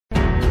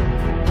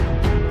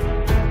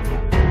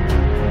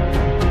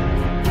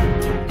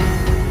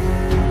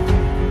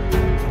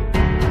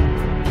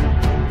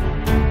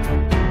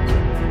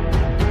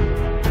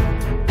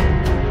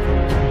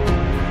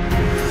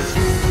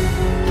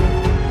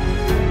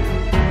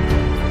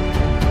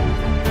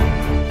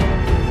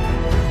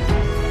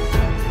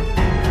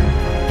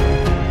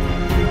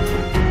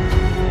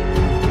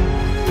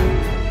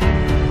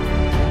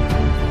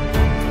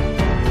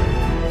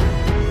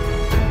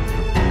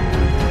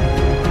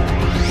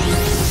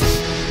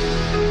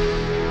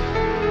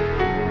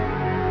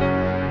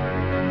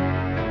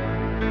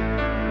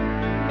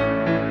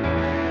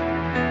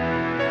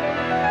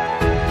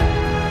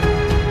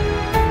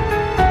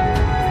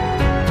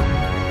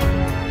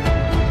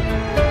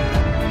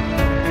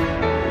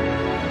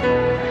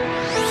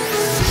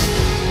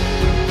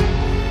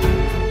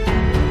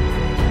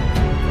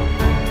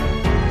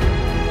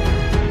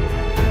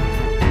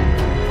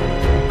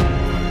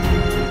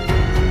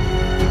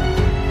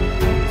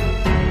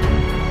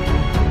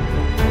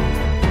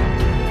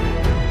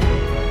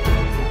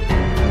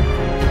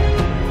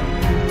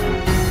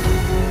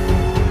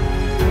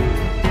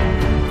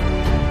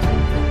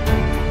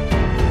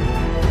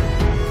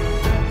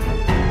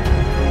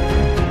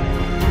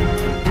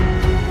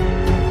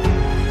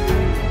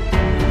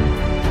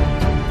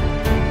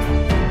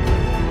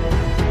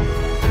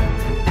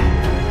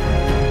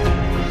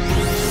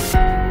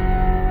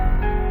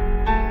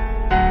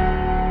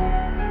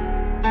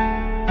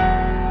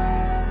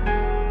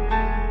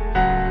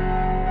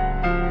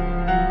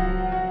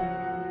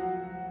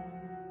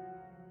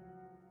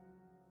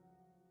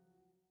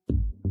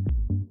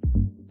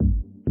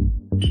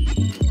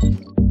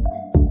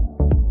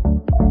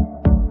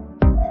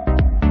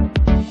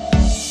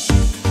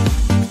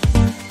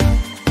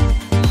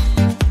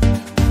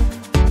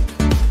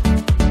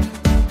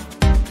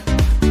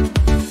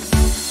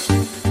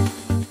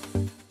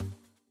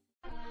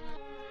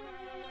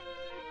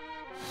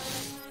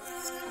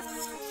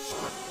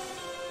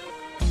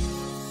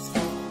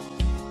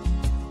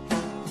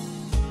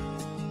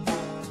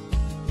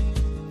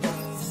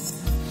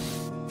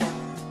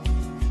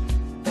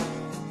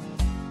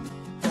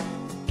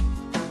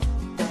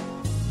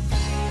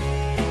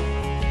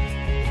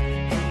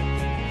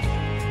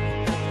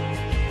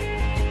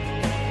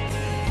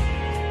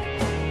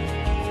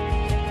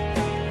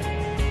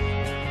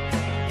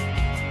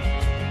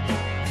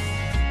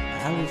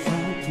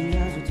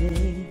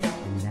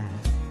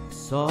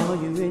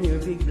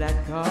big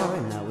black car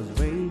and I was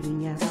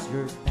waving as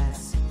you're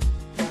passing,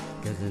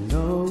 'cause I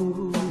know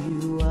who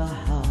you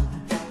are.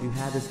 You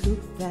had this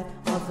look that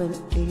of an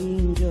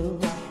angel.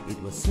 It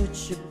was such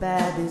a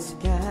bad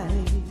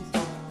disguise.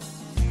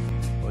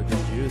 Or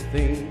did you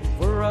think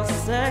for a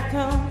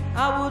second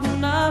I would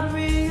not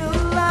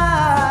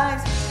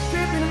realize?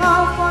 Tripping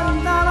off,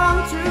 falling down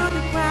onto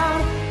the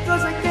ground,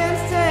 'cause I can't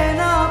stand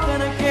up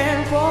and I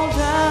can't fall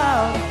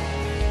down,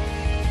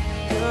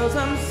 'cause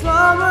I'm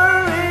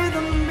somewhere in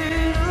the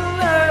middle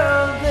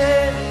of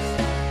this.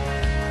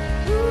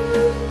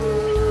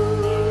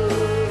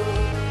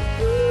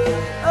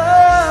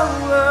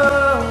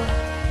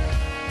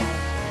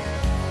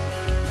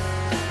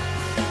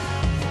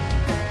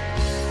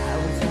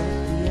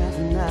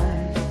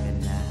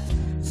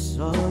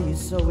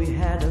 So we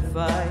had a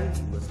fight.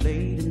 It was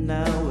late and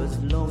I was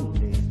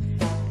lonely,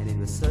 and it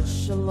was such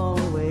a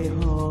long way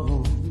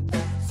home.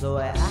 So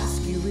I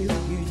asked you if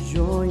you'd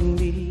join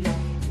me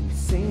in a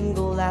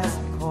single last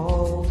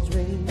call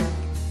drink.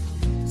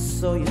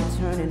 So you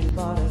turned and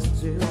bought us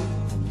two,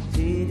 and you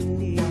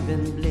didn't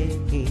even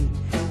blink.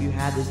 You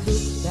had this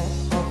look that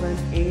of an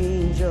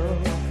angel.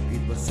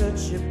 It was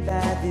such a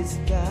bad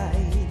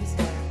disguise.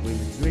 When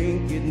you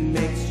drink, it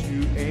makes you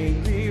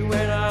angry.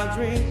 When I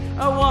drink,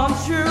 I want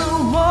you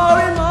more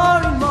and more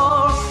and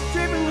more.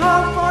 Tripping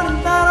hard,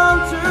 falling down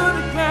onto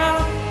the ground,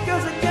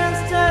 'cause I can't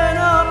stand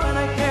up and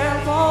I can't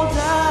fall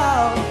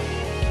down,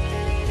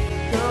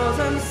 'cause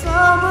I'm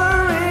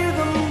somewhere in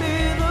the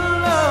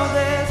middle of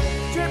this.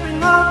 Tripping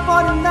hard,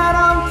 falling down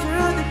onto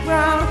the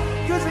ground,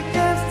 'cause I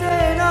can't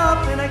stand up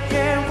and I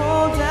can't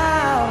fall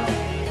down,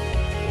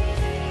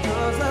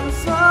 'cause I'm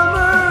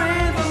somewhere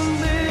in the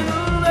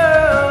middle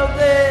of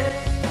this.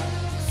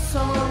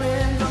 Somewhere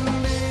in the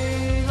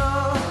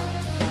middle.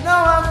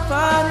 Now I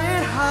find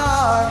it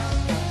hard.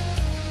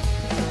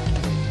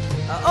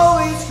 I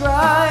always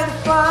try to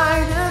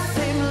find the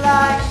same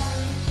light.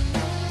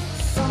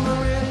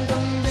 Somewhere in the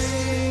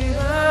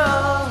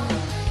middle.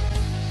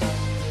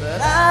 But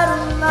I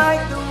don't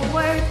like the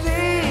way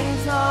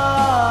things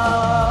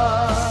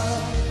are.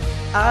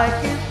 I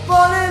keep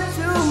falling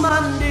to my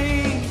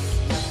knees.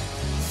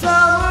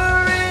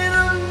 Somewhere in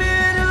the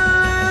middle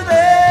of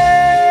this.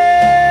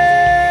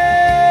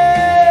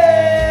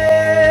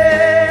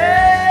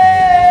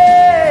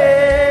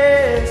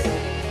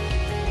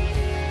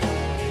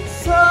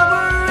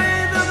 Somewhere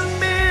in the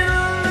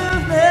middle of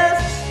this.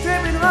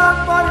 Tripping up,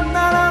 falling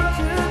down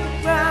onto the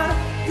ground,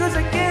 'cause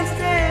I can't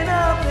stand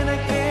up and I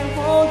can't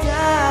fall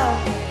down,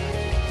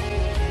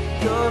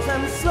 'cause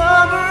I'm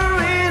somewhere